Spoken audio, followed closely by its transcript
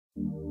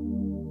She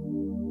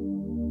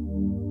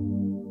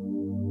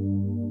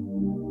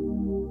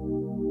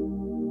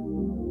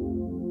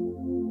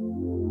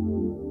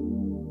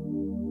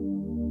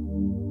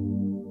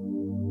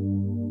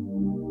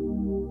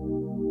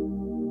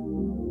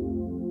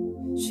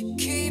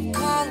keep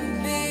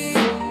calling me,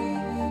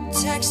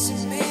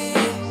 texting me,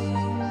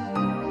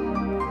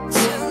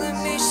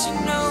 telling me she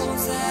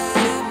knows that I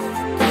will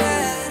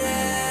regret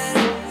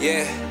it.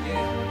 Yeah,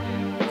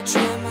 I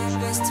try my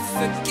best to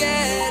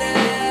forget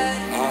it.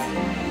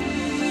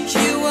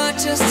 You are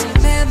just a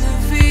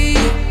memory.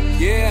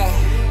 Yeah,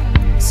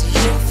 so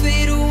you'll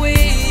fade away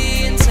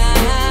in time.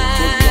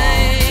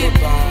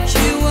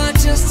 You are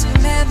just a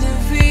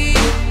memory.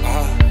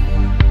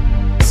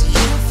 So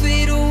you'll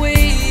fade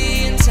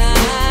away in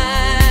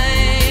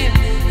time.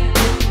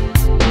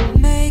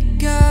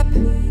 Make up,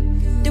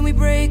 then we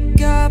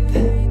break up.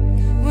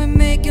 We're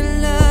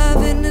making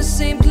love in the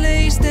same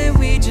place that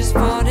we just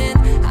fought in.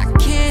 I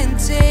can't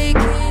take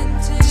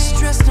the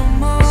stress no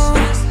more.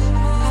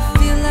 I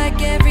feel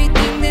like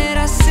everything that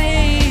I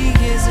say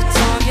is a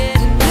target,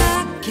 and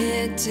I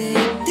can't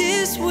take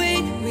this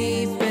weight.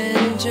 We've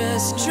been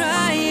just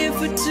trying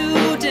for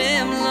too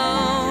damn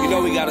long. You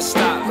know we gotta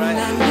stop, right? And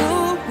I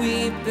know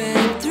we've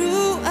been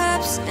through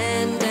ups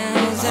and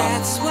downs.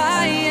 That's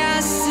why I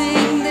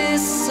sing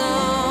this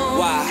song.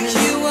 Why? 'Cause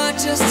you are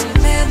just a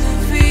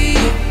memory.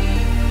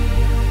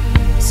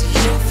 So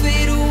you'll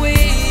fade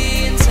away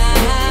in time.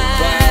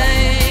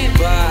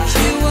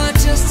 You are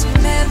just a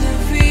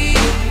memory.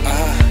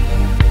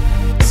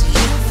 So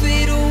you'll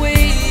fade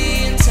away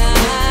in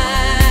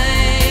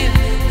time.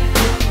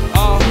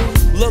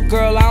 Look,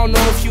 girl, I don't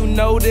know if you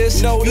know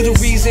this. You the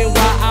reason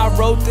why I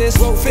wrote this.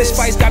 Fist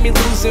fights got me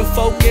losing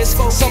focus.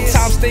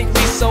 Sometimes think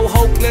we so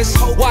hopeless.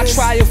 Why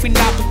try if we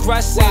not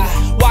progressing?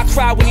 Why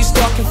cry when you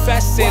start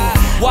confessing?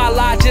 Why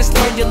lie? Just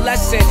learn your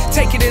lesson.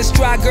 Take it in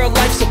stride, girl,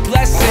 life's a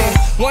blessing.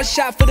 One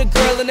shot for the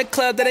girl in the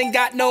club that ain't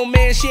got no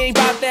man. She ain't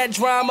about that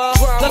drama.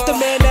 Left the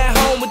man at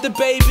home with the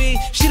baby.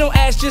 She don't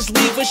ask, just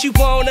leave when she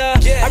wanna.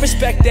 I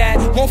respect that,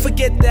 won't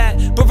forget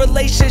that. But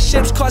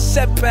relationships cause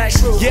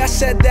setbacks. Yeah, I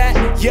said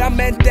that, yeah, I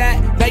meant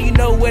that. Now you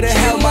know where the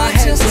hell my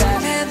head's just a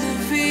at.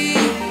 memory.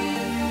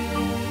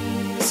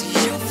 So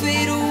you'll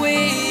fade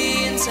away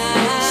in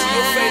time. So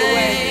you'll fade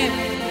away.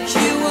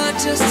 You are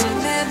just a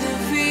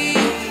memory.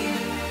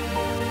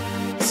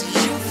 So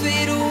you'll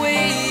fade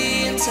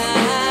away in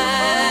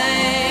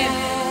time.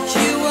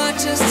 You are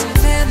just a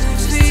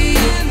memory.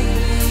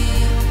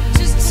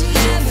 So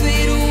you'll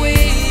fade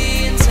away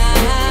in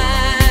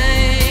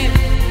time.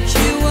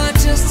 You are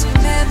just a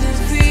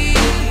memory.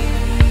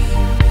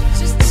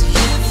 So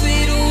you'll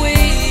fade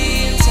away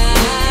in time.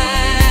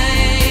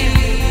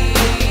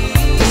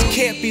 This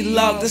can't be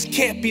love, this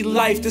can't be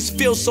life. This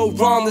feels so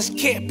wrong, this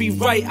can't be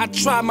right. I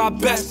try my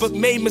best but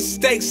made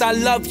mistakes. I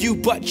love you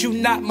but you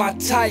not my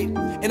type,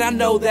 and I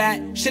know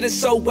that shit is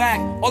so whack.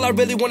 All I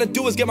really wanna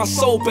do is get my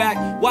soul back.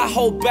 Why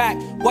hold back?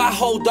 Why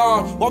hold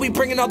on? Why we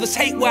bringing all this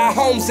hate where our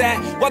home's at?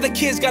 Why the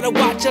kids gotta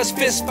watch us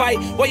fist fight?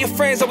 Why your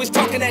friends always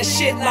talking that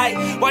shit like?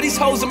 Why these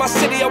hoes in my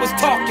city always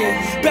talking?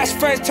 Best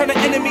friends turn to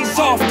enemies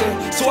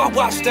often. So I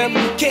watch them,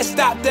 can't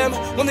stop them.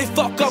 When they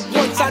fuck up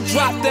once I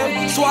drop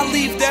them. So I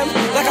leave them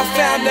like I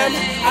found them.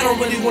 I don't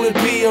really wanna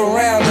be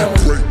around them.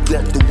 Break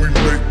up, then we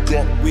make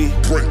up. We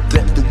break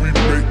up, then we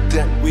make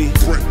up. We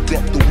break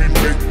up, then we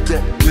make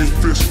up. We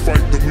fist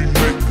fight, then we make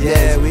love.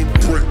 Yeah, we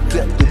break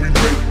up, then we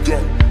make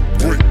up.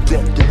 Break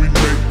up, then we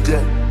make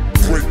up.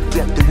 Break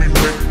up, then we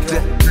make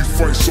up. We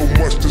fight so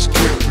much, this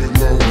can't be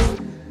love.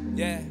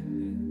 yeah.